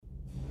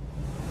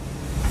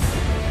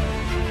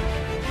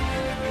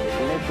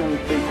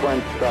Ignition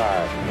sequence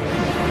start.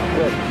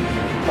 6,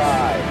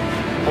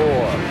 5,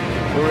 4,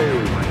 3,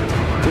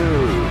 2,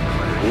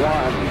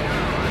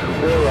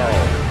 1, 0.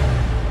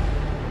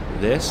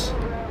 This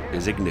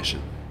is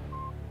Ignition.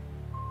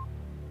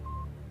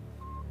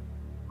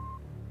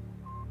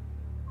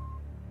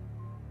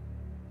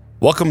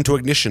 Welcome to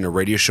Ignition, a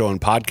radio show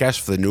and podcast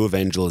for the new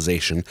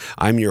evangelization.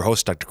 I'm your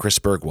host, Dr. Chris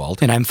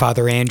Bergwald. And I'm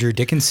Father Andrew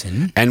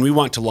Dickinson. And we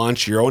want to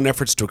launch your own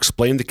efforts to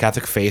explain the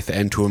Catholic faith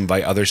and to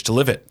invite others to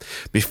live it.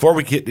 Before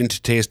we get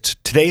into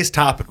today's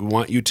topic, we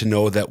want you to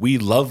know that we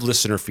love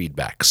listener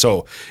feedback.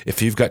 So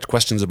if you've got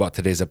questions about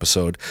today's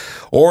episode,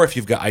 or if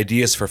you've got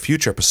ideas for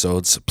future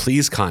episodes,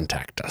 please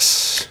contact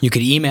us. You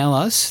could email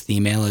us. The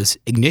email is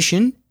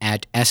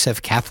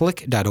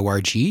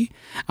ignition@sfcatholic.org,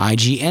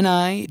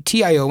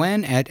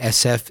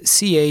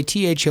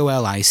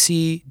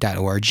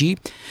 ignition@sfcatholic.org. You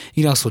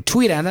can also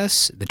tweet at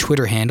us. The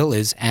Twitter handle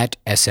is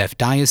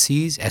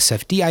 @sfdiocese,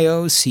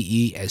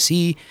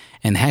 SFDIOCESE,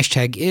 and the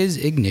hashtag is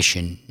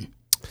Ignition.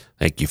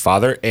 Thank you,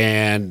 Father.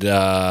 And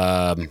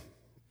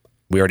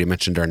we already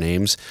mentioned our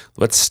names.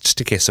 Let's, just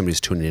in case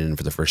somebody's tuning in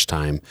for the first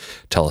time,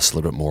 tell us a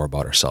little bit more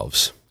about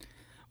ourselves.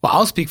 Well,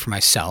 I'll speak for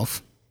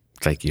myself.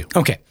 Thank you.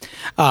 Okay.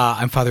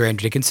 I'm Father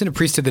Andrew Dickinson, a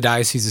priest of the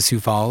Diocese of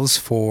Sioux Falls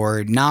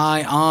for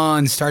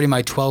starting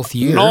my 12th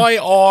year.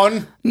 Starting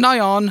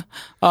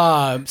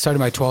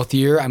my 12th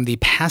year. I'm the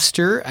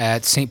pastor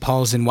at St.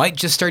 Paul's in White,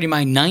 just starting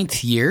my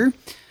 9th year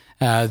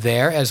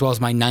there, as well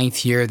as my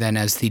 9th year then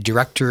as the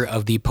director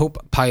of the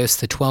Pope Pius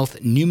XII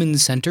Newman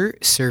Center,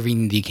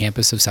 serving the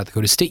campus of South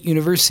Dakota State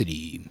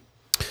University.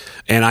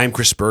 And I'm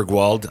Chris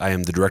Bergwald. I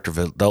am the Director of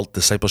Adult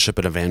Discipleship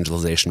and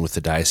Evangelization with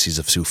the Diocese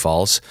of Sioux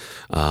Falls.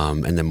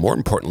 And then more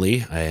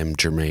importantly, I am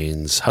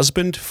Jermaine's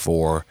husband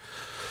for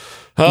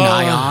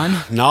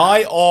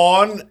nigh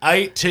on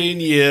 18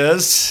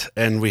 years.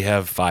 And we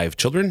have 5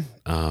 children,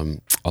 all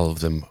of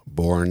them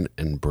born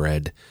and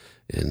bred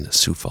in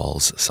Sioux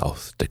Falls,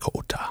 South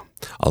Dakota.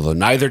 Although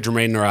neither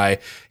Jermaine nor I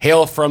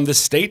hail from this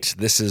state,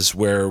 this is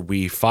where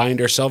we find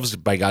ourselves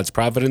by God's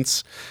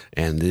providence,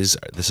 and this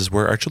is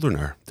where our children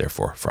are,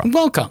 therefore, from.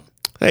 Welcome.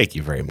 Thank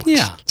you very much.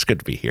 Yeah. It's good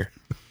to be here.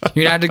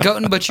 You're not a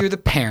Dakotan, but you're the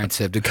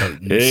parents of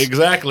Dakotans.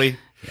 Exactly.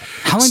 Yeah.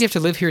 How long do you have to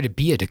live here to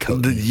be a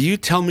Dakotan? You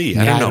tell me.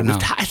 Yeah, I don't know.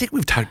 know. I think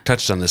we've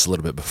touched on this a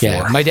little bit before.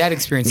 Yeah, my dad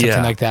experienced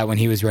something like that when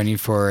he was running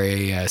for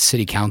a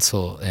city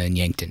council in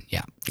Yankton.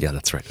 Yeah. Yeah,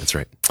 that's right.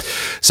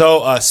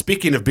 So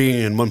speaking of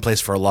being in one place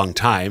for a long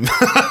time,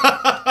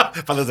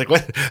 Father's like,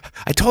 what?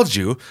 I told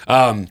you.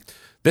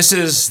 This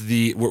is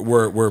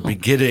we're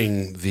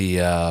beginning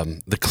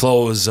the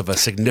close of a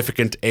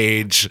significant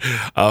age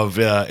of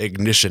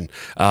Ignition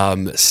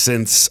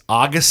since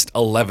August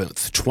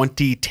 11th,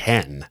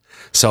 2010.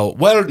 So,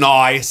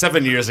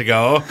 7 years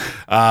ago,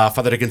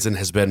 Father Dickinson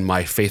has been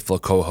my faithful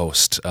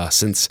co-host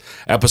since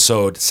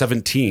episode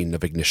 17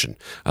 of Ignition.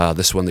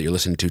 This one that you're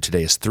listening to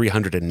today is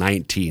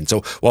 319.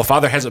 So, while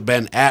Father hasn't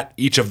been at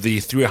each of the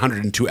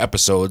 302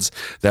 episodes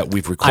that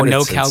we've recorded, I'm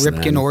no Cal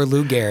Ripken or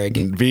Lou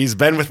Gehrig. He's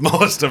been with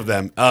most of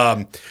them.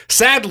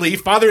 Sadly,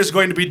 Father is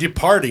going to be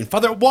departing.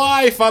 Father,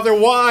 why?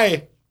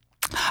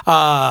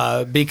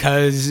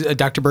 Because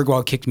Dr.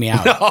 Bergwald kicked me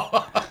out.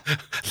 No.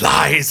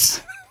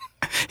 Lies.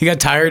 He got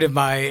tired of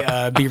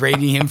my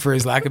berating him for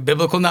his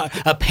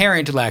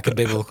apparent lack of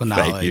biblical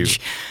knowledge.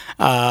 Thank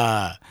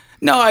you.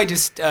 No, I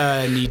just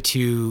need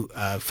to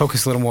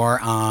focus a little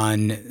more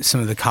on some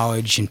of the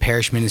college and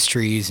parish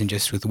ministries and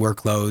just with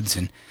workloads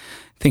and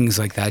things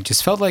like that.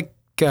 Just felt like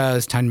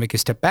it's time to make a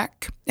step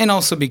back. And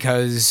also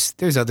because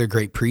there's other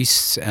great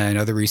priests and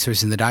other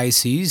resources in the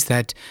diocese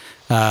that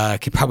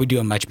could probably do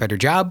a much better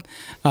job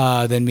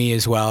than me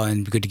as well.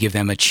 And good to give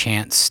them a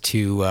chance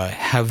to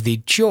have the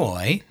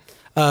joy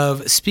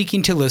of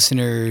speaking to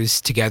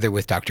listeners together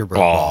with Dr.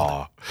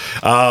 Bergwald.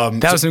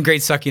 That was some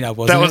great sucking up,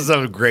 wasn't it? That was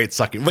some great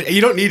sucking. But you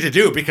don't need to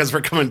do because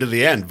we're coming to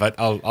the end, but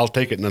I'll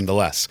take it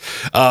nonetheless.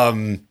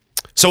 So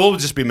we'll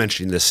just be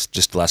mentioning this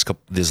just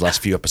these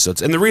last few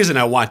episodes. And the reason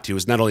I want to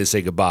is not only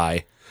say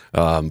goodbye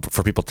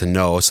for people to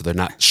know so they're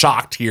not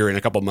shocked here in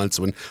a couple months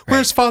when,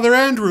 where's Father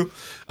Andrew?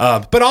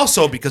 But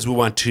also because we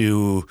want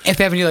to... If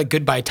they have any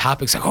goodbye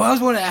topics, I always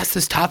want to ask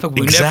this topic.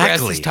 We never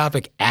ask this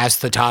topic.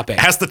 Ask the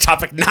topic. Ask the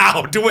topic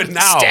now. Do it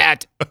now.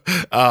 Stat.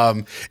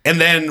 And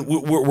then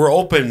we're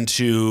open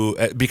to...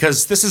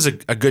 because this is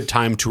a good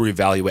time to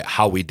reevaluate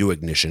how we do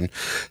Ignition.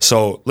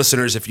 So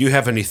listeners, if you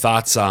have any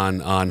thoughts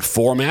on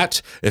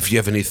format, if you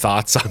have any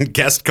thoughts on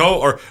guest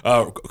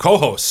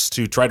co-hosts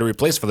to try to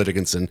replace Father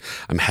Dickinson,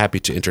 I'm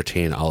happy to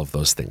entertain all of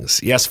those things.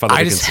 Yes, Father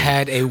Dickinson. I just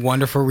had a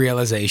wonderful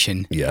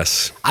realization.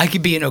 Yes. I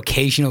could be an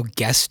occasional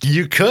guest.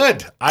 You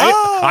could.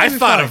 I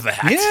thought of that.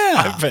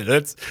 Yeah.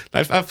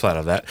 I've thought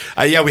of that.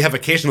 We have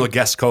occasional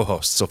guest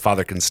co-hosts, so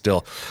Father can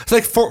still... It's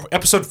like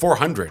episode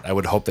 400, I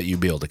would hope that you'd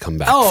be able to come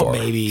back for.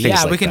 Maybe.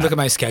 Yeah, we can look at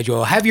my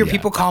schedule. Have your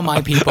people call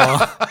my people.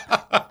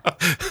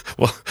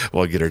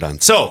 We'll get her done.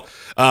 So,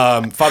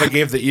 Father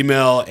gave the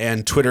email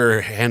and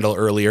Twitter handle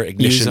earlier,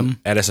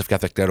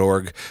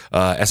 ignition@sfcatholic.org,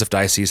 SF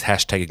Diocese,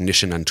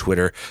 #ignition on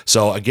Twitter.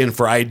 So again,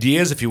 for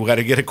ideas, if you got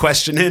to get a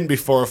question in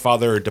before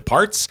Father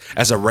departs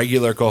as a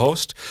regular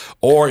co-host,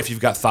 or if you've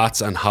got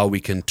thoughts on how we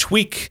can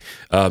tweak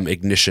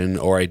Ignition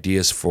or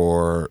ideas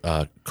for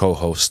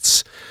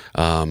co-hosts,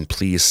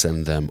 please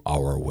send them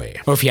our way.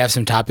 Or if you have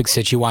some topics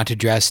that you want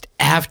addressed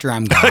after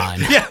I'm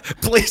gone. Yeah,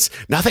 please.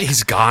 Now that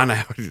he's gone,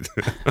 I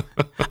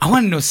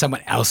want to know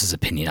someone else's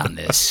opinion on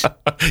this.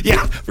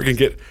 Yeah, we're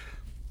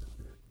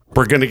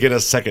gonna get a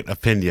second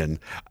opinion.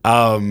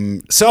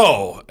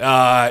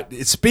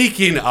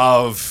 Speaking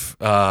of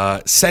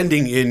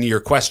sending in your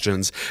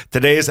questions,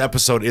 today's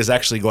episode is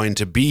actually going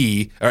to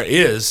be, or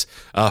is,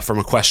 from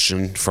a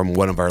question from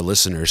one of our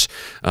listeners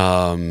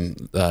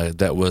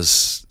that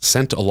was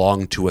sent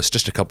along to us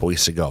just a couple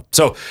weeks ago.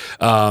 So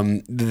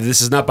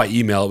this is not by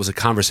email. It was a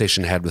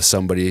conversation I had with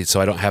somebody, so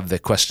I don't have the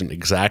question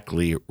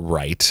exactly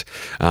right.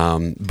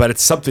 But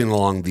it's something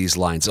along these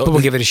lines. But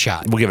we'll give it a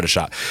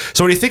shot.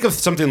 So when you think of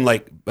something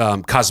like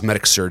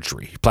cosmetic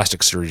surgery,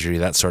 plastic surgery,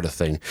 that sort of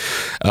thing,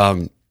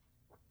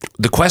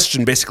 the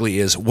question basically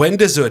is, when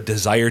does a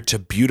desire to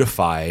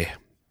beautify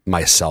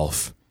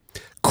myself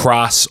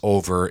cross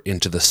over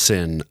into the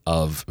sin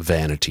of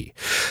vanity?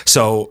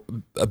 So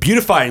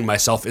beautifying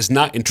myself is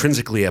not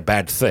intrinsically a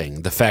bad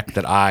thing. The fact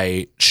that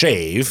I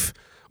shave,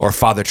 or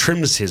Father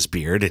trims his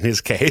beard in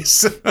his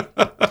case,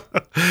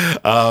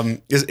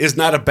 is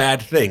not a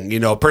bad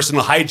thing.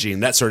 Personal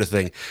hygiene, that sort of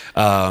thing,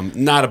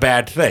 not a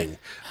bad thing.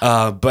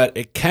 But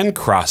it can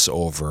cross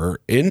over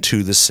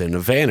into the sin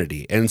of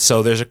vanity. And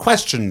so there's a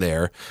question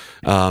there.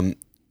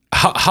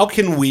 How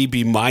can we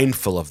be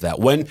mindful of that?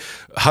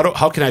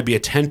 How can I be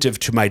attentive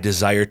to my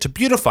desire to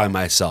beautify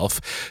myself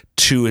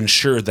to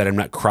ensure that I'm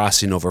not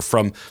crossing over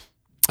from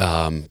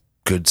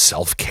good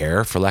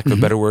self-care, for lack of a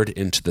better word,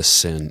 into the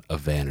sin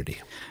of vanity?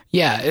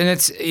 Yeah, and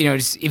it's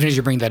even as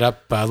you bring that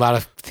up, a lot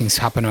of things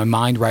hop into my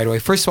mind right away.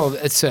 First of all,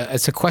 it's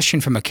a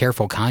question from a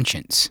careful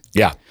conscience.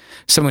 Yeah,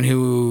 someone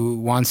who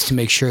wants to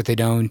make sure that they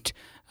don't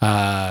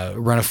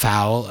run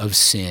afoul of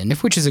sin,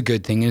 which is a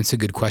good thing, and it's a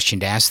good question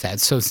to ask that.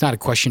 So it's not a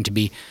question to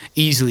be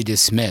easily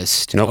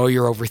dismissed. Nope. Oh,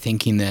 you're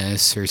overthinking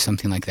this or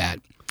something like that.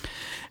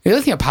 The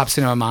other thing that pops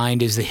into my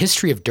mind is the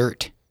history of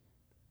dirt.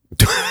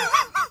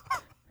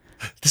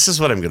 This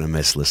is what I'm going to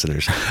miss,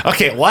 listeners.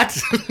 Okay, what?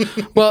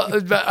 Well,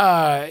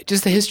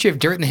 just the history of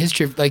dirt and the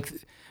history of, one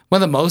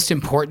of the most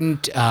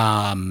important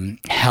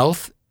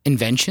health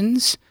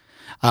inventions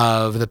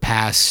of the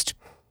past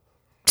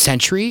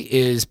century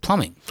is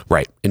plumbing.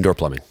 Right, indoor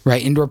plumbing.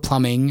 Right, indoor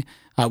plumbing,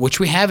 which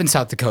we have in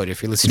South Dakota,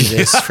 if you're listening to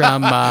this,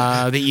 from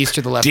the east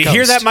or the left coast. Do you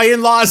hear that, my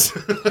in-laws?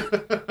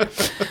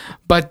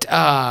 But,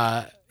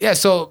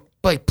 so,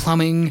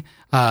 plumbing,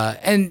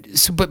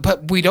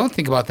 but we don't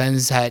think about that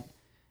is that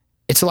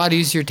it's a lot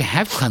easier to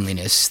have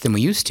cleanliness than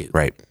we used to.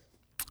 Right.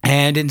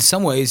 And in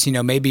some ways,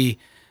 maybe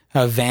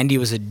vanity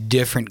was a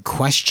different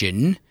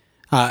question.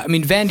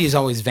 Vanity is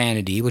always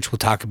vanity, which we'll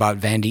talk about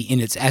vanity in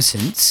its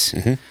essence.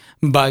 Mm-hmm.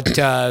 But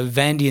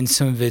vanity in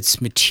some of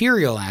its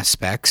material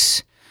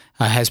aspects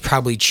has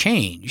probably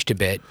changed a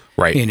bit.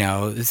 Right.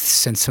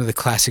 Since some of the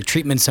classic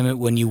treatments of it,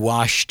 when you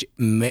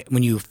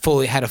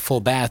had a full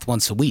bath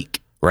once a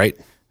week. Right.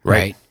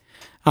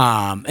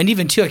 And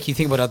even too, you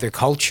think about other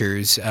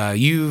cultures,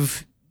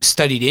 you've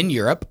studied in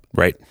Europe.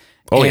 Right.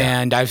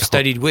 And I've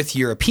studied with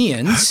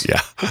Europeans.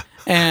 Yeah.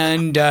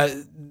 And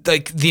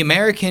the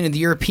American and the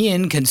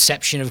European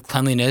conception of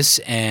cleanliness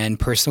and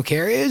personal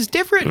care is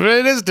different.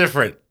 It is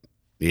different.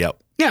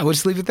 Yep. Yeah, we'll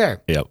just leave it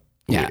there. Yep.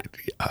 Yeah.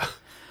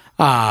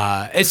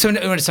 It's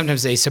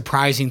sometimes a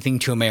surprising thing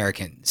to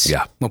Americans.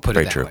 Yeah. We'll put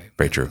it that way.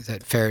 Very true. Is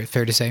that fair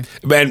to say?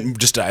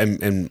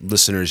 And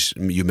listeners,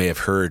 you may have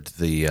heard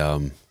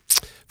the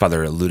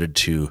Father alluded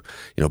to,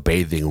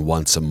 bathing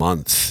once a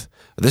month.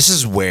 This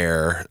is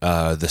where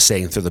the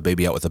saying "throw the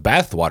baby out with the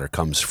bathwater"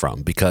 comes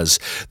from, because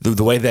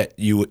the way that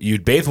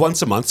you'd bathe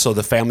once a month, so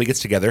the family gets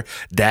together,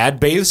 dad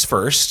bathes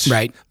first,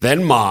 right,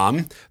 then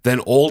mom,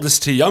 then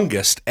oldest to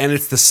youngest, and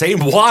it's the same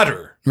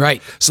water.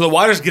 Right. So the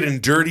water's getting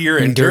dirtier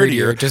and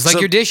dirtier. Just like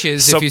your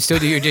dishes, if you still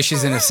do your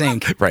dishes in a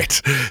sink.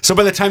 Right. So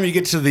by the time you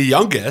get to the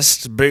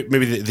youngest,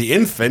 maybe the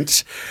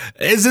infant,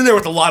 is in there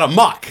with a lot of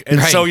muck.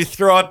 And so you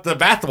throw out the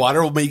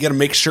bathwater, you got to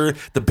make sure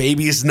the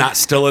baby's not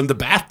still in the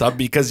bathtub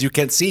because you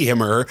can't see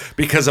him or her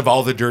because of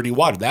all the dirty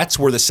water. That's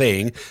where the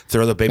saying,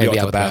 throw the baby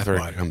out the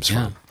bathwater comes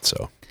from.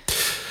 So...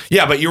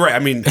 yeah, but you're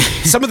right.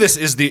 Some of this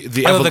is the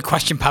the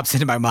question pops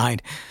into my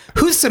mind.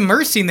 Who's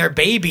submersing their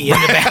baby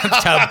in the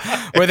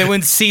bathtub where they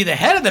wouldn't see the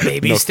head of the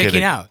baby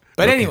sticking out?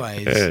 But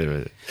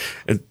anyways.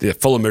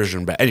 Full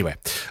immersion. Anyway.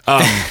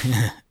 But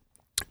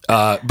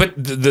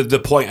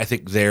the point, I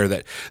think,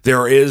 that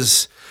there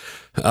is...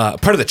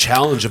 part of the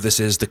challenge of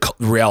this is the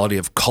reality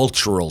of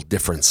cultural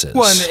differences.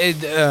 Well,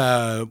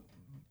 and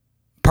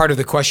part of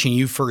the question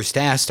you first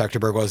asked, Dr.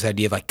 Burwell, was the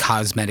idea of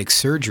cosmetic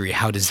surgery.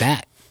 How does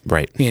that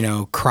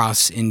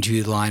cross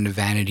into the line of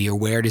vanity, or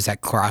where does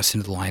that cross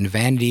into the line of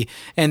vanity?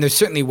 And there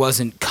certainly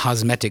wasn't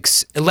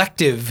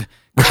elective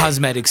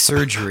cosmetic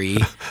surgery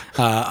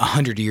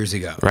 100 years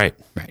ago. Right.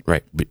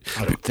 I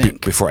don't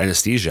think. Before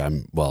anesthesia,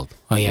 Oh,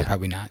 yeah,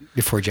 probably not.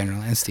 Before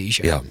general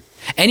anesthesia. Yeah.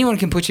 Anyone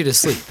can put you to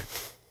sleep.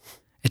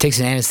 It takes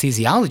an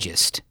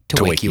anesthesiologist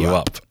to wake you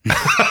up.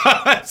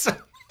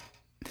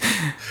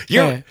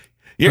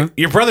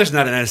 Your brother's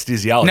not an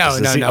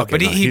anesthesiologist. No. Okay,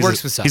 but he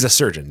works with some. He's a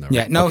surgeon, though.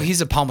 Yeah, right? no, Okay.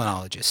 he's a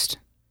pulmonologist.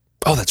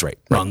 Oh, that's right.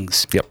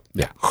 Lungs. Yep.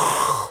 Yeah.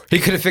 He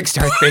could have fixed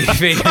Darth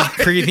Vader's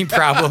breathing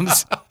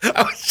problems.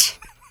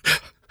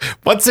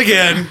 Once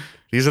again,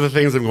 these are the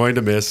things I'm going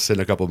to miss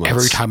in a couple months.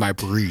 Every time I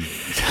breathe.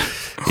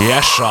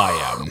 Yes, I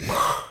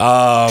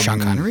am. Sean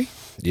Connery?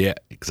 Yeah,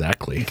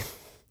 exactly.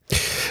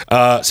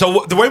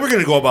 So the way we're going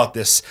to go about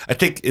this, I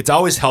think it's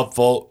always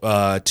helpful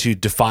to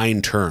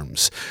define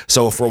terms.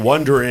 So if we're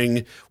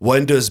wondering,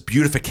 when does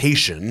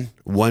beautification,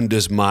 when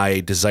does my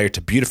desire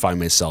to beautify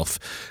myself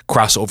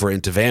cross over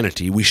into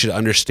vanity, we should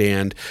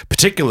understand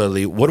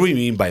particularly, what do we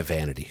mean by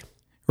vanity?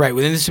 Right.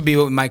 Well, then this would be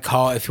what we might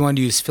call, if you want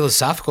to use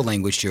philosophical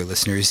language to your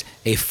listeners,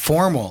 a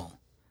formal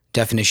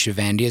definition of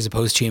vanity as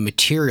opposed to a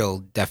material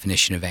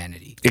definition of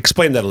vanity.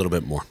 Explain that a little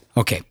bit more.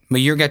 Okay. Well,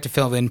 you're going to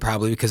fill in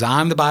probably because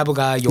I'm the Bible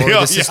guy, you're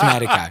the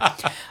systematic guy.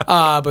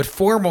 But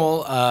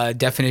formal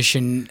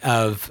definition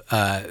of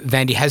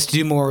vanity has to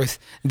do more with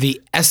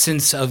the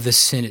essence of the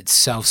sin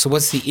itself. So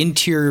what's the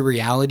interior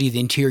reality, the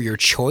interior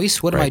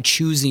choice? What am I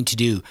choosing to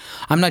do?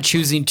 I'm not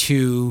choosing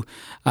to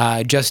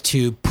just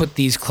to put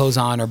these clothes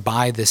on or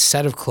buy this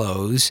set of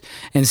clothes.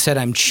 Instead,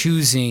 I'm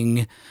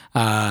choosing...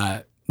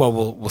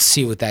 well, we'll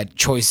see what that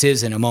choice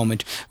is in a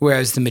moment.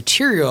 Whereas the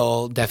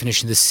material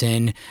definition of the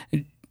sin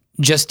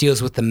just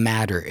deals with the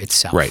matter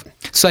itself. Right.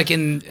 So like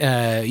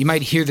you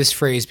might hear this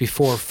phrase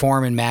before,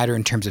 form and matter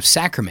in terms of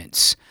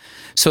sacraments.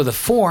 So the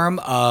form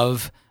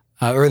of,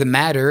 or the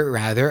matter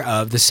rather,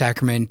 of the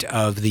sacrament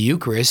of the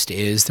Eucharist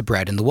is the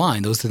bread and the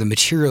wine. Those are the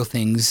material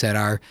things that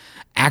are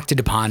acted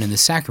upon in the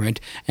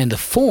sacrament. And the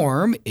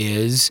form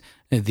is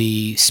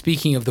the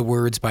speaking of the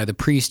words by the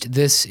priest,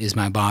 this is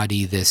my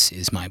body, this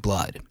is my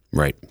blood.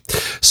 Right.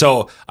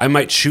 So I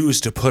might choose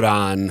to put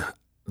on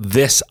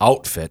this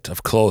outfit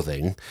of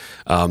clothing.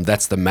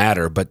 That's the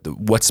matter. But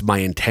what's my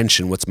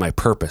intention? What's my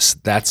purpose?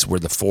 That's where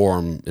the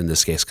form in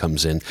this case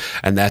comes in.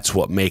 And that's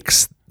what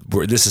makes,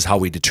 this is how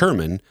we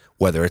determine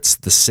whether it's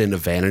the sin of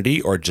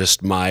vanity or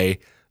just my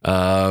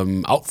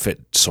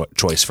outfit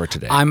choice for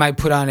today. I might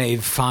put on a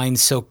fine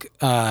silk,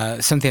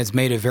 something that's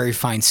made of very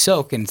fine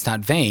silk, and it's not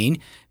vain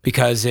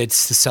because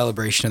it's the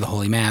celebration of the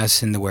Holy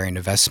Mass and the wearing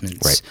of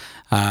vestments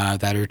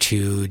that are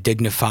to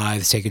dignify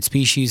the sacred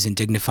species and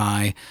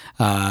dignify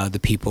the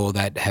people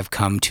that have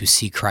come to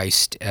see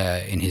Christ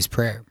in his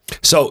prayer.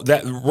 So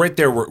that right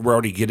there, we're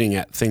already getting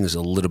at things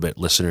a little bit,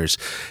 listeners.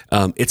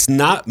 It's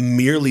not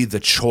merely the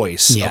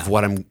choice of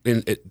what I'm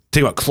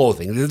think about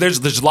clothing.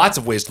 There's lots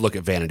of ways to look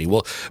at vanity.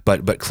 Well,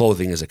 but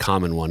clothing is a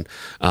common one.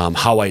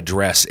 How I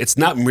dress. It's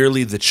not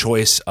merely the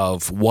choice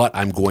of what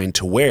I'm going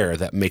to wear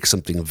that makes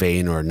something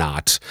vain or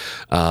not.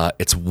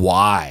 It's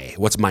why.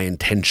 What's my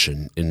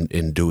intention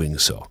in doing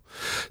so?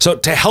 So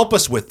to help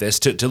us with this,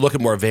 to look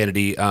at more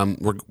vanity,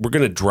 we're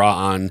going to draw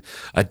on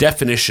a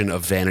definition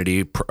of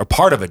vanity, a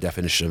part of a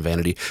definition of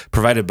vanity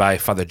provided by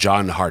Father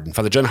John Hardon.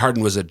 Father John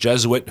Hardon was a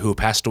Jesuit who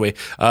passed away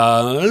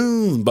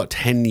about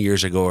 10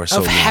 years ago or so.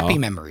 Of happy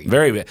memory.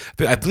 Very.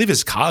 I believe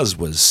his cause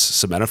was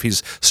some. I don't know if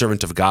he's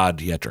servant of God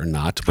yet or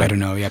not. But, I don't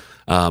know. Yep.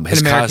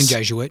 His An American cause,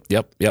 Jesuit.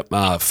 Yep.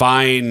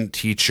 Fine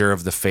teacher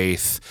of the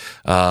faith.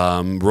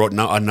 Wrote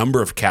a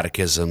number of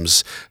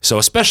catechisms. So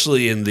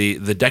especially in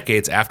the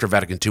decades after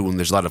Vatican II, when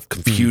there's a lot of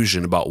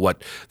confusion about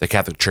what the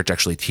Catholic Church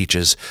actually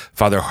teaches,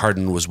 Father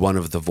Hardon was one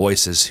of the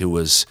voices who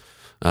was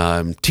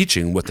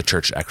teaching what the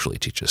Church actually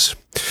teaches.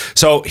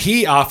 So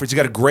he offers. He's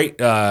got a great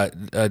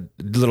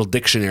little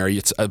dictionary.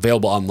 It's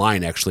available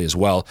online actually as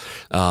well.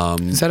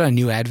 Is that a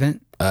New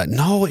Advent?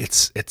 No,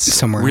 it's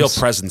Somewhere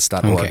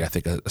realpresence.org, Okay. I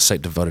think, a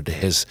site devoted to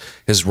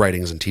his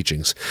writings and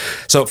teachings.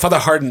 So Father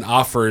Hardon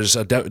offers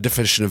a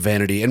definition of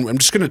vanity, and I'm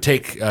just going to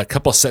take a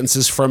couple of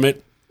sentences from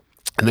it,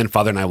 and then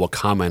Father and I will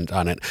comment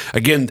on it.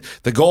 Again,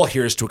 the goal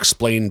here is to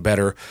explain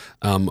better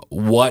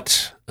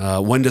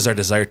when does our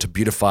desire to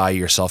beautify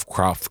yourself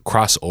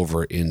cross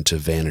over into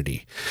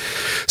vanity.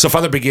 So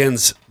Father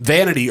begins,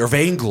 vanity or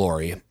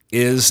vainglory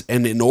is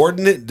an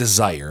inordinate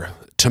desire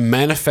to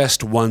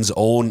manifest one's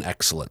own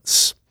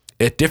excellence.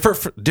 It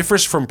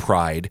differs from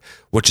pride,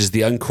 which is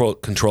the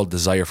uncontrolled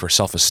desire for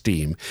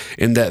self-esteem,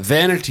 in that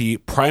vanity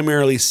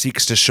primarily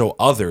seeks to show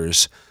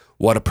others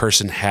what a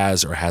person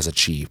has or has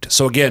achieved.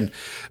 So again,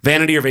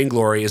 vanity or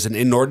vainglory is an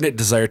inordinate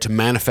desire to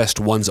manifest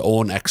one's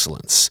own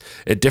excellence.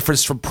 It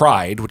differs from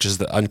pride, which is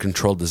the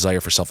uncontrolled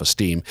desire for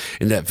self-esteem,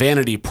 in that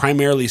vanity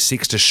primarily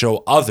seeks to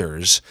show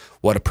others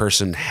what a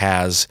person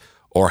has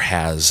or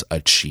has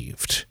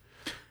achieved.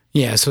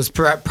 Yeah, so it's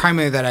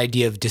primarily that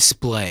idea of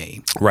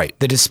display. Right.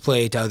 The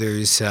display to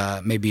others.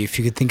 Maybe if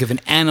you could think of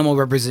an animal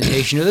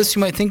representation of this, you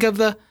might think of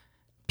the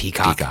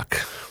peacock.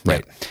 Peacock.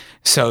 Right.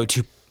 So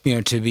to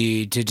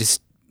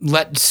just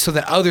so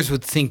that others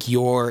would think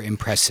you're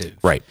impressive.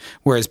 Right.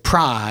 Whereas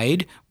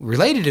pride,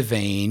 related to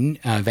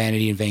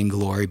vanity and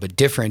vainglory, but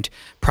different.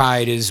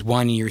 Pride is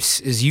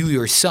is you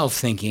yourself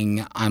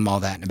thinking I'm all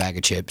that in a bag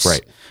of chips,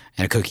 Right.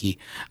 and a cookie.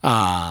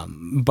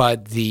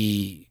 But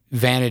the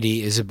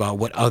vanity is about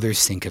what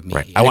others think of me.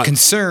 Right. And a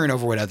concern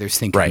over what others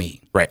think of me.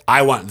 Right.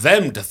 I want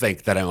them to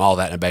think that I'm all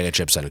that in a bag of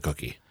chips and a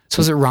cookie.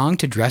 So is it wrong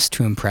to dress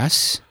to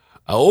impress?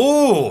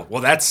 Oh,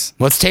 well, that's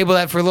Let's table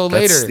that for a little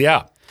later.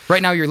 Yeah.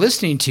 Right now, you're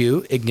listening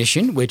to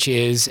Ignition, which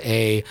is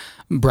a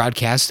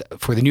broadcast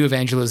for the new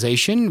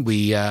evangelization.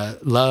 We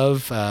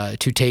love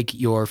to take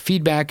your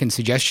feedback and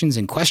suggestions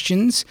and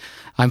questions.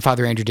 I'm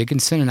Father Andrew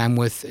Dickinson, and I'm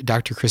with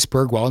Dr. Chris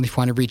Bergwald. And if you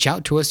want to reach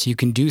out to us, you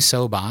can do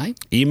so by...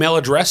 Email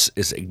address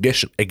is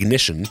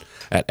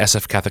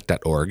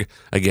ignition@sfcatholic.org.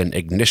 Again,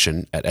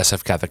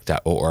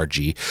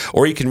 ignition@sfcatholic.org.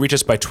 Or you can reach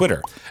us by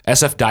Twitter.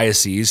 SF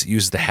Diocese,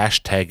 use the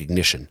hashtag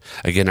Ignition.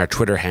 Again, our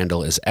Twitter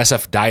handle is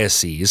SF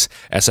Diocese,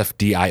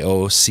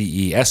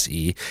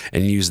 SFDIOCESE,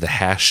 and use the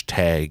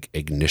hashtag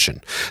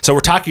Ignition. So we're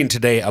talking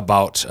today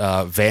about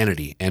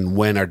vanity and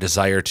when our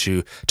desire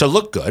to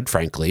look good,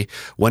 frankly,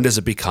 when does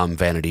it become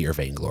vanity or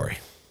vainglory?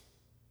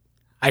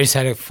 I just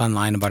had a fun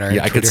line about our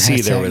I could Twitter see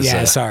hashtag. there was...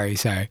 Yeah, sorry.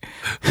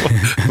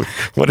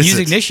 What is Use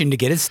it? Ignition to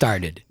get it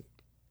started.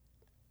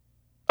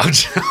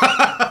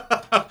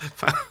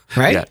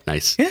 Right? Yeah,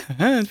 nice. Yeah,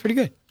 that's pretty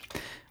good.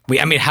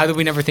 How did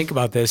we never think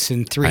about this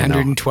in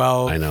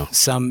 312 I know.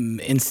 some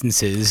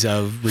instances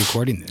of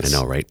recording this? I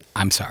know, right?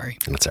 I'm sorry.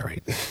 That's all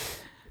right.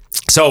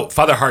 So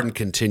Father Hardon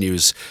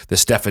continues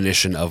this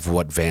definition of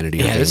what vanity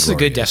and Yeah, this is a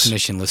good vainglory is.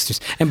 definition, listeners.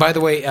 And by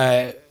the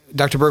way,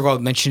 Dr.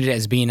 Bergwald mentioned it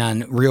as being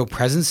on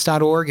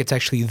realpresence.org. It's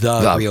actually the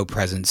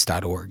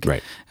realpresence.org.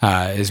 Right.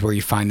 Is where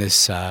you find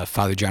this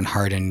Father John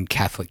Hardon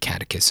Catholic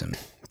Catechism.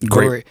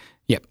 Great.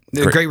 Yep.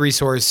 A great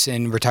resource,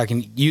 and we're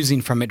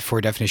using from it for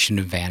a definition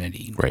of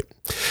vanity. Right.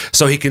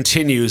 So he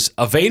continues,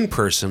 a vain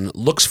person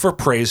looks for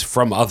praise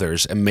from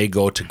others and may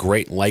go to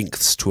great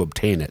lengths to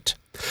obtain it.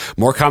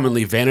 More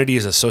commonly, vanity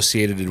is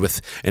associated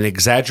with an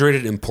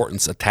exaggerated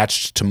importance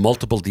attached to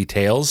multiple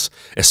details,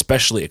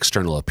 especially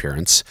external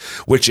appearance,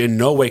 which in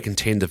no way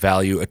contain the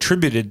value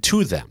attributed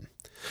to them.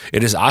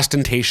 It is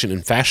ostentation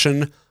in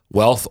fashion,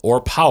 wealth, or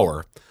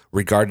power,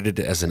 regarded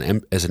as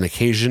an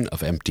occasion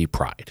of empty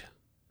pride.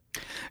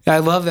 I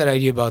love that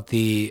idea about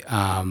the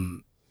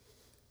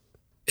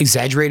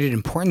exaggerated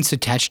importance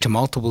attached to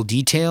multiple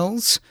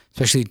details,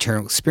 especially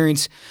internal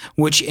experience,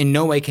 which in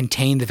no way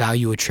contain the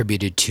value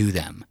attributed to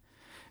them.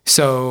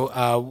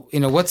 So,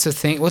 what's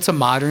a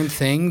modern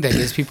thing that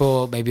gives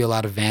people maybe a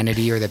lot of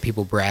vanity or that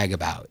people brag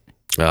about?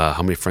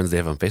 How many friends they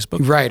have on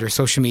Facebook? Right, or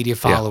social media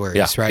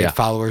followers, right? Yeah.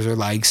 Followers or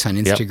likes on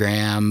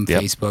Instagram,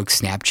 Yep. Facebook,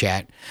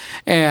 Snapchat.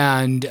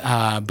 And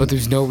but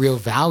there's no real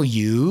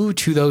value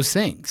to those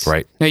things.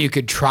 Right. Now you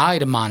could try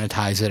to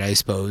monetize it, I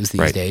suppose,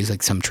 these days,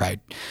 like some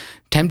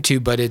attempt to,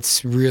 but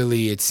it's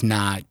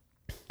not,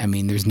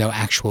 there's no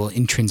actual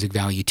intrinsic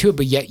value to it,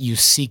 but yet you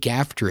seek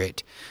after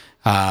it.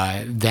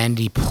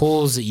 Vanity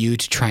pulls at you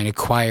to try and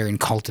acquire and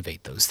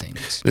cultivate those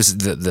things. This is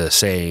the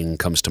saying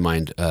comes to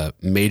mind,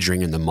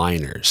 majoring in the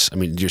minors.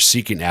 You're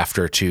seeking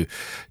after to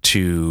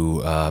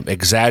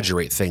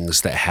exaggerate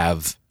things that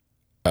have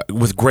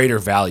with greater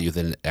value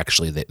than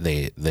actually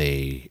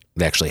they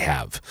actually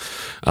have.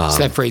 So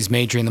that phrase,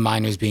 major in the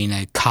minors, being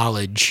a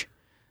college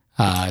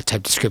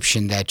type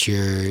description that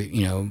you're,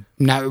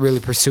 not really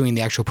pursuing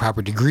the actual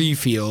proper degree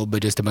field,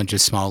 but just a bunch of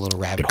small little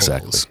rabbit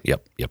holes.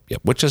 Yep.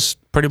 Which is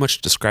pretty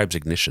much describes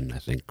Ignition, I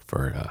think,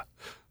 for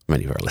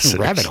many of our listeners.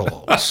 Rabbit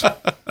holes.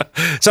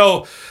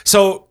 So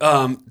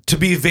to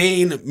be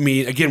vain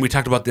mean, again, we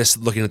talked about this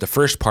looking at the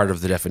first part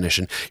of the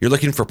definition. You're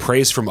looking for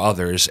praise from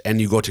others, and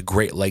you go to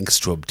great lengths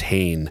to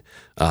obtain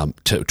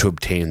to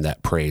obtain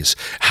that praise.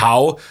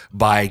 How?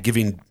 By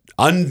giving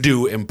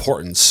undue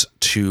importance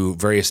to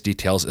various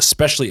details,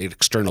 especially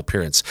external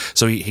appearance.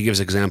 So he gives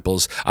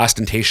examples: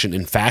 ostentation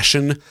in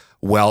fashion,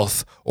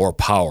 wealth, or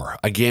power.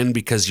 Again,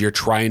 because you're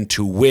trying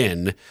to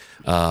win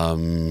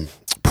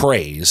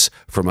praise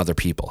from other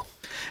people.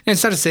 And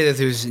it's not to say that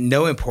there's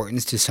no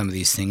importance to some of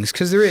these things,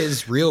 because there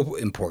is real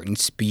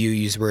importance, but you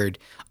use the word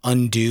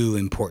undue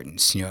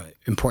importance,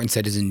 importance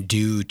that isn't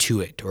due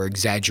to it, or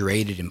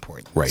exaggerated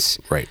importance.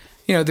 Right.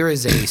 There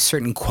is a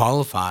certain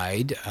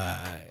qualified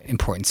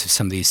importance of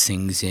some of these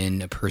things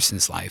in a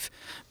person's life,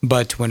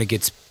 but when it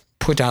gets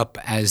put up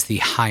as the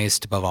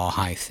highest above all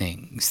high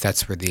things,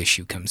 that's where the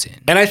issue comes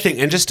in. And I think,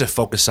 and just to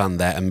focus on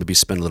that and maybe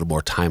spend a little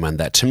more time on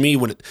that, to me,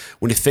 when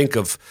you think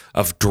of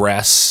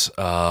dress,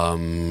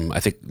 I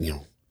think,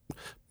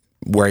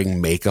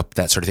 wearing makeup,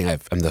 that sort of thing.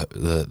 I'm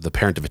the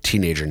parent of a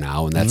teenager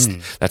now, and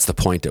that's the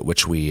point at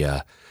which we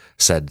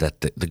said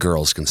that the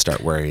girls can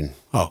start wearing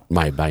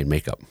my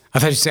makeup. I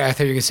thought you were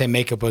going to say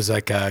makeup was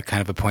like a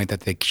kind of a point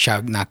that they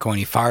shall not go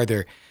any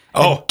farther.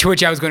 Oh. And to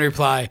which I was going to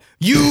reply,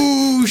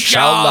 "You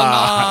shall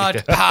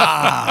not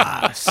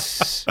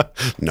pass."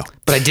 No,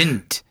 but I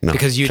didn't,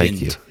 because you thank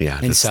didn't. You. Yeah,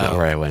 that's not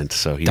where I went.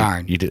 So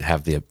you didn't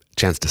have the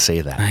chance to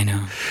say that. I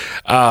know.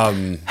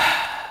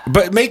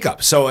 But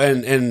makeup. So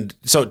and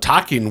so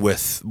talking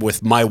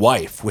with my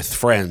wife, with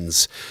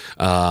friends,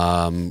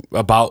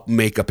 about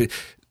makeup,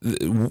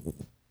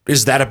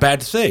 is that a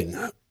bad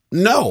thing?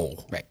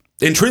 No. Right.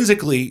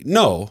 Intrinsically,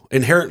 no.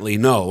 Inherently,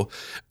 no.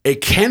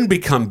 It can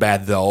become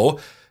bad though.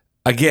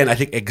 Again, I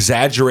think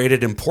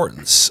exaggerated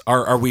importance.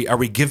 Are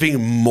we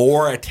giving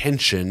more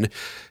attention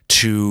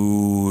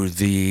to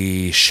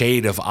the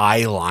shade of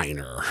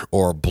eyeliner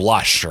or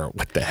blush or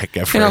what the heck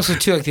ever? And also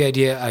too, like the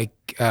idea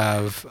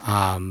of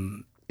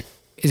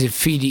is it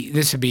feeding?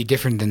 This would be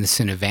different than the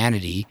sin of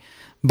vanity,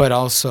 but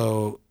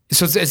also.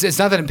 So it's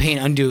not that I'm paying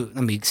undue.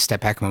 Let me step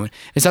back a moment.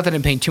 It's not that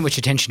I'm paying too much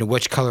attention to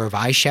which color of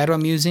eyeshadow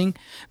I'm using,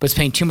 but it's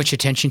paying too much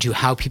attention to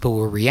how people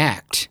will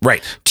react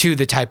to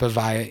the type of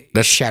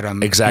eyeshadow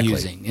I'm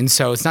using. And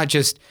so it's not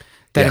just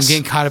that I'm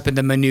getting caught up in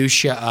the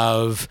minutia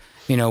of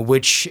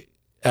which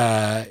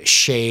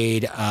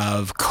shade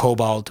of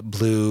cobalt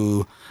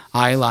blue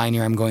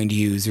eyeliner I'm going to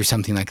use or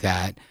something like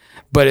that.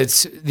 But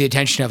it's the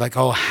attention of like,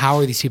 oh, how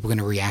are these people going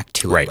to react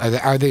to it?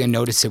 Are they going to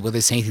notice it? Will they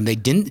say anything they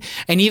didn't?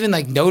 And even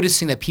like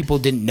noticing that people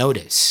didn't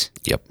notice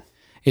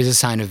is a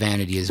sign of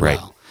vanity as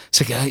well.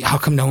 It's like, how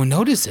come no one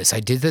noticed this?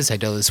 I did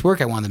this work.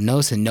 I want them to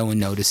notice, and no one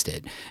noticed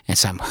it. And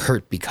so I'm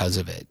hurt because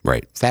of it.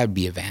 Right. So that would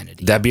be a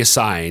vanity. That'd be a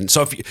sign.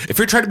 So if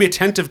you're trying to be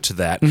attentive to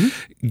that,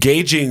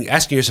 gauging,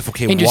 asking yourself,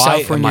 okay, and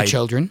yourself and your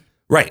children.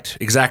 Right,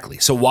 exactly.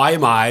 So why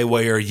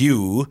are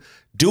you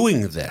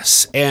doing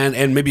this?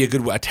 And maybe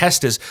a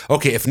test is,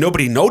 okay, if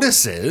nobody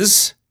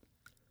notices,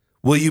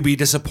 will you be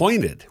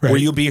disappointed? Right. Will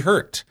you be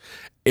hurt?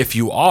 If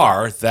you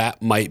are,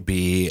 that might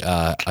be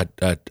a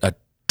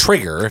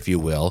trigger, if you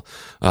will,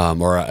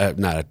 or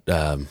not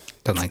a...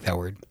 don't like that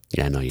word.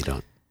 Yeah, no, you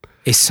don't.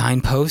 A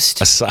signpost?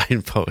 A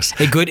signpost.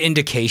 A good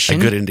indication? A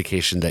good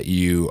indication that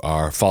you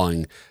are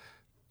falling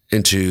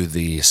into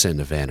the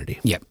sin of vanity.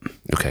 Yep.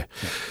 Okay.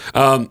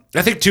 I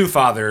think too,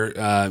 Father,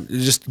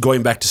 just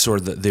going back to sort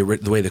of the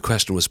way the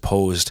question was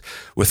posed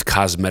with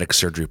cosmetic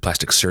surgery,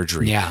 plastic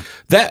surgery. Yeah.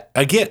 That,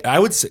 again, I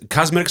would say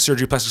cosmetic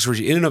surgery, plastic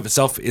surgery in and of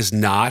itself is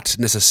not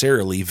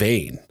necessarily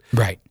vain.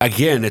 Right.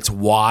 Again, it's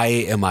why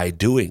am I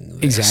doing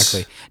this?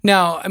 Exactly.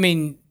 Now, I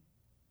mean,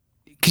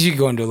 because you could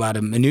go into a lot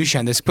of minutiae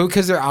on this, but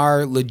because there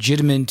are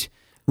legitimate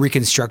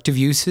reconstructive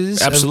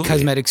uses of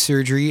cosmetic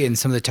surgery and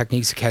some of the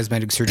techniques of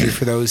cosmetic surgery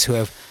for those who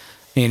have,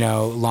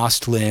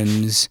 lost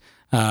limbs,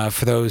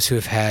 for those who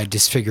have had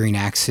disfiguring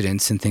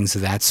accidents and things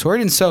of that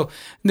sort. And so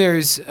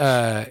there's,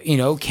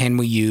 can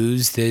we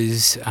use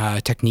these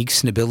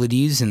techniques and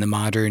abilities in the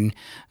modern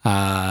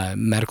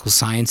medical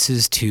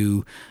sciences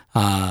to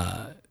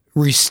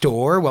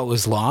restore what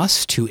was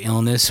lost to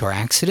illness or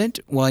accident?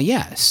 Well,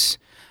 yes.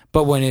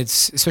 But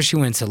especially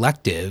when it's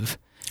elective,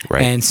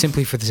 right, and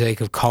simply for the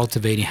sake of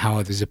cultivating how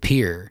others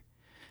appear,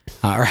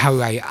 or how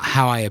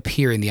I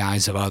appear in the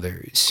eyes of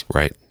others.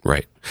 Right.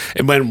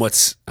 And when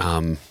what's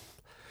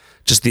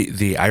just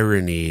the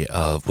irony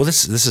of, well,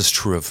 this is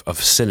true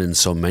of sin in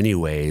so many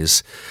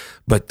ways,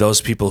 but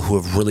those people who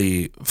have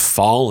really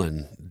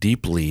fallen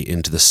deeply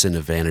into the sin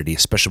of vanity,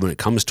 especially when it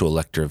comes to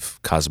elective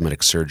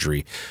cosmetic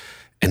surgery,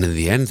 and in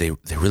the end, they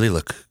really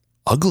look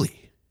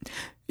ugly.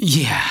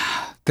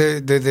 Yeah.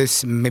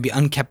 There's maybe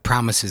unkept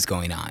promises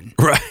going on,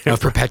 right, of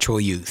perpetual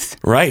youth,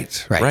 right,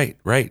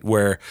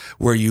 where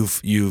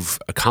you've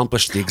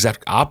accomplished the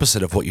exact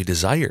opposite of what you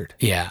desired.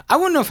 Yeah, I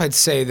wouldn't know if I'd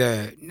say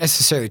they're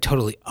necessarily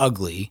totally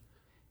ugly,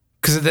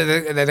 because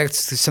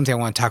that's something I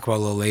want to talk about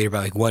a little later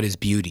about, like, what is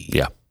beauty?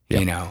 Yeah.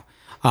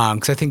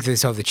 Because I think they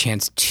still have the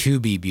chance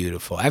to be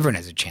beautiful. Everyone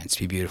has a chance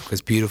to be beautiful,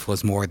 because beautiful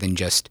is more than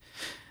just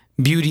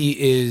beauty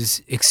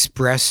is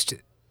expressed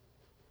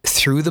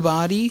through the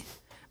body.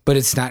 But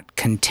it's not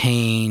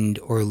contained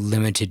or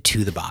limited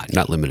to the body.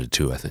 Not limited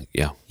to, I think.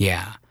 Yeah.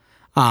 Yeah.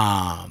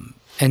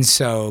 And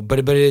so,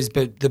 but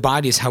the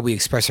body is how we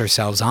express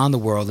ourselves on the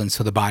world, and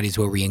so the body is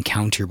where we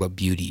encounter what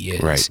beauty is.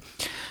 Right.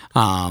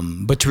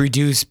 But to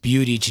reduce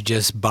beauty to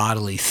just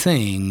bodily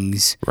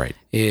things, right,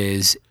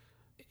 is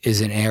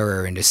an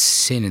error and a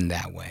sin in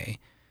that way.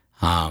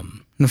 I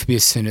don't know if it'd be a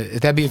sin.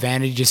 That'd be a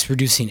vanity, just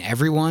reducing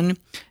everyone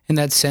in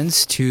that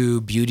sense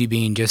to beauty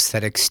being just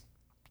that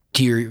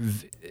exterior.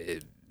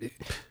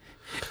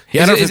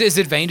 Yeah, is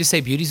it vain to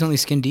say beauty's only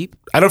skin deep?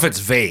 I don't know if it's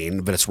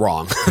vain, but it's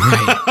wrong.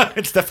 Right.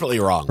 It's definitely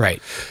wrong.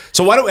 Right.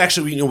 So why don't we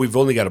actually, we've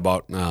only got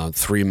about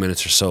 3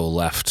 minutes or so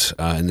left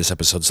in this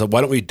episode. So why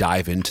don't we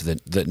dive into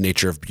the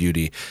nature of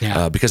beauty?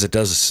 Yeah. Because it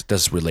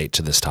does relate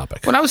to this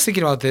topic. When I was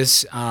thinking about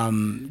this,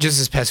 just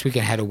this past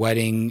weekend, I had a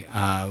wedding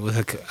with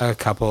a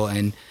couple,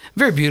 and a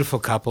very beautiful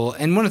couple.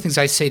 And one of the things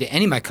I say to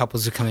any of my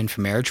couples who come in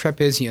for marriage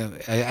prep is,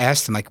 I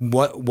ask them, like,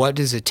 what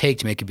does it take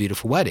to make a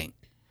beautiful wedding?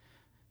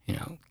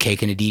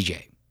 Cake and a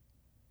DJ.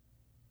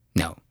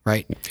 No,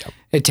 right? Yep.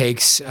 It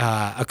takes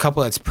a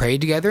couple that's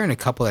prayed together and a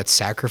couple that's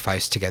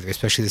sacrificed together,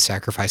 especially the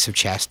sacrifice of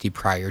chastity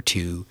prior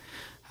to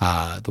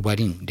the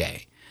wedding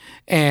day.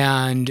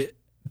 And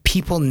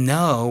people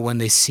know when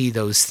they see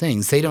those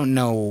things. They don't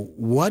know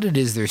what it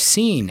is they're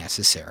seeing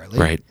necessarily.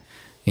 Right.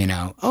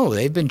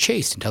 They've been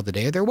chaste until the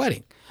day of their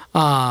wedding.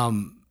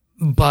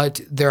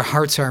 but their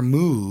hearts are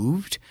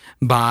moved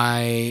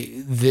by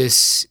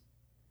this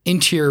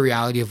interior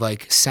reality of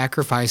like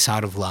sacrifice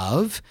out of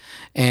love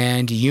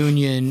and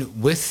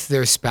union with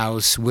their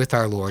spouse, with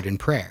our Lord in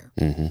prayer.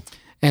 Mm-hmm.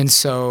 And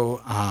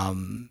so I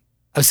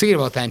was thinking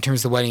about that in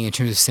terms of the wedding, in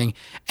terms of this thing.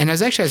 And I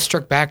was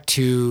struck back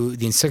to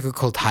the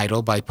encyclical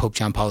title by Pope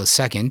John Paul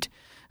II,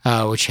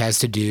 which has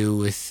to do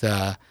with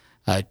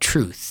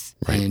truth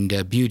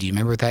and beauty.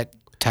 Remember what that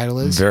title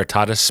is?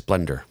 Veritatis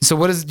Splendor. So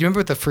do you remember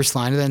what the first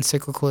line of that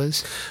encyclical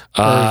is?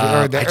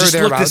 I just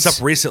looked this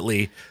up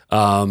recently.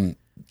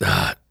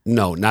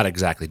 No, not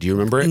exactly. Do you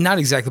remember it? Not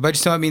exactly, but I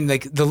just know, I mean,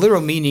 like the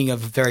literal meaning of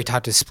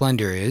Veritatis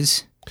Splendor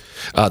is?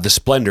 The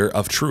splendor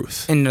of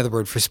truth. And another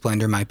word for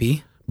splendor might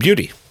be?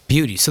 Beauty.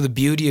 Beauty. So the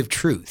beauty of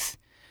truth,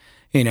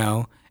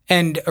 or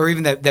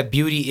even that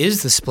beauty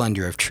is the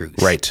splendor of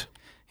truth. Right.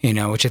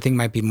 Which I think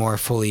might be more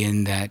fully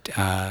in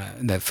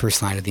that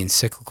first line of the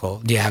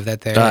encyclical. Do you have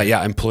that there?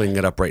 Yeah, I'm pulling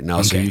it up right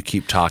now, so you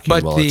keep talking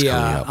while it's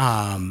coming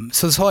up.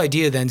 So this whole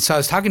idea then, so I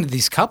was talking to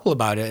these couple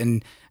about it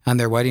and on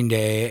their wedding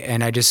day,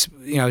 and I was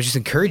just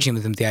encouraging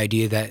with them the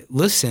idea that,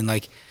 listen,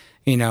 like,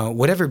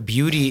 whatever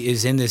beauty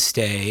is in this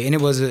day, and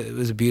it was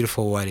a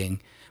beautiful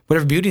wedding,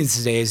 whatever beauty in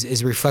this day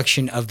is a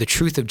reflection of the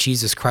truth of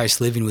Jesus Christ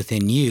living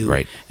within you,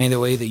 right, and the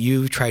way that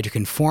you try to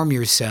conform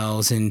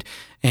yourselves and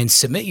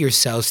submit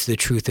yourselves to the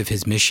truth of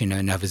his mission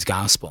and of his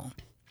gospel.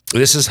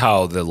 This is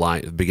how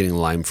the beginning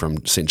line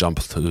from St. John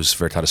Paul II's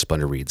Veritatis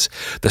Splendor reads: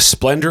 "The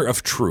splendor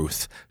of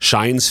truth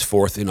shines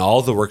forth in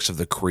all the works of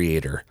the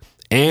Creator,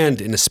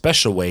 and in a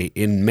special way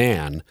in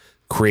man,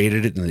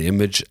 created in the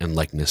image and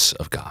likeness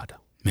of God."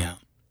 Yeah.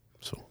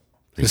 So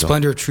the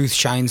splendor of truth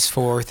shines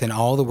forth in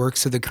all the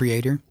works of the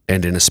Creator,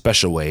 and in a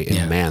special way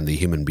in man, the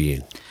human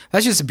being.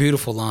 That's just a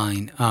beautiful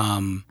line.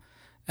 The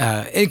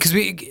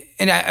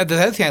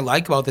other thing I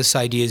like about this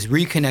idea is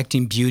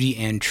reconnecting beauty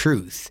and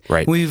truth.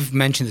 Right. We've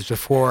mentioned this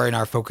before in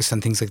our focus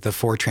on things like the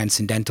four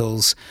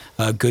transcendentals,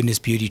 goodness,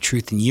 beauty,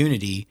 truth, and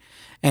unity,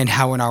 and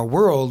how in our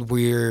world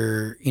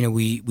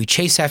we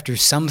chase after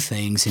some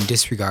things and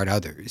disregard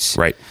others,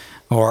 right,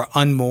 or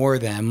unmoor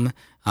them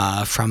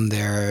from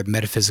their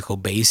metaphysical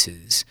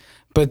bases.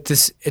 But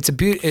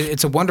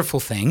it's a wonderful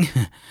thing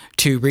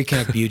to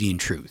reconnect beauty and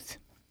truth.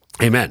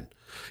 Amen.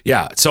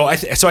 Yeah. So I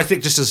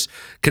think just as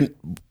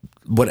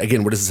what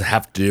does this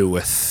have to do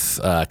with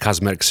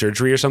cosmetic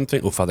surgery or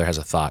something? Oh, Father has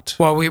a thought.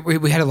 Well,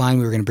 we had a line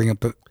we were going to bring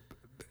up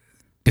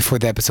before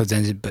the episode's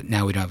ended, but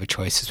now we don't have a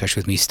choice,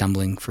 especially with me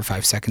stumbling for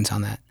 5 seconds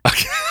on that.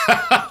 Okay.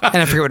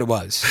 And I forget what it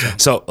was.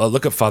 So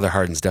look up Father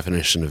Hardin's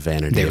definition of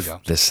vanity. There we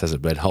go. This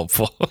hasn't been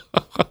helpful.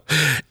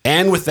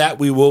 And with that,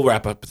 we will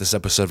wrap up this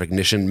episode of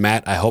Ignition.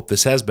 Matt, I hope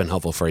this has been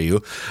helpful for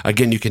you.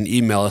 Again, you can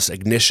email us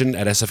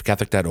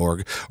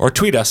ignition@sfcatholic.org or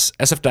tweet us,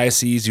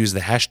 sfdiocese, use the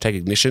hashtag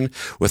Ignition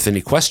with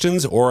any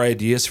questions or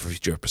ideas for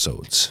future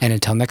episodes. And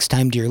until next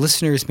time, dear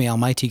listeners, may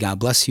Almighty God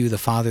bless you, the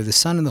Father, the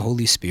Son, and the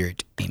Holy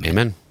Spirit. Amen.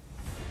 Amen.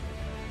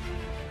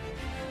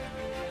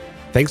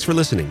 Thanks for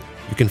listening.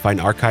 You can find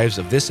archives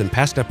of this and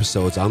past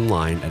episodes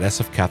online at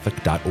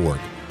sfcatholic.org.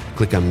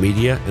 Click on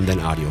Media and then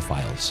Audio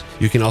Files.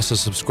 You can also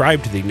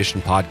subscribe to the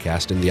Ignition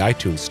podcast in the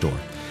iTunes Store.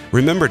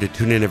 Remember to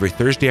tune in every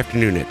Thursday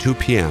afternoon at 2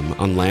 p.m.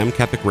 on Lamb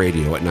Catholic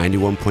Radio at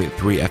 91.3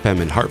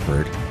 FM in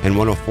Hartford and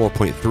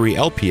 104.3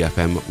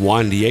 LPFM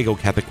Juan Diego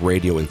Catholic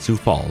Radio in Sioux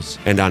Falls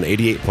and on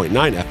 88.9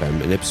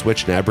 FM in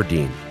Ipswich and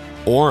Aberdeen,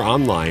 or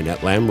online at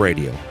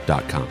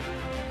lambradio.com.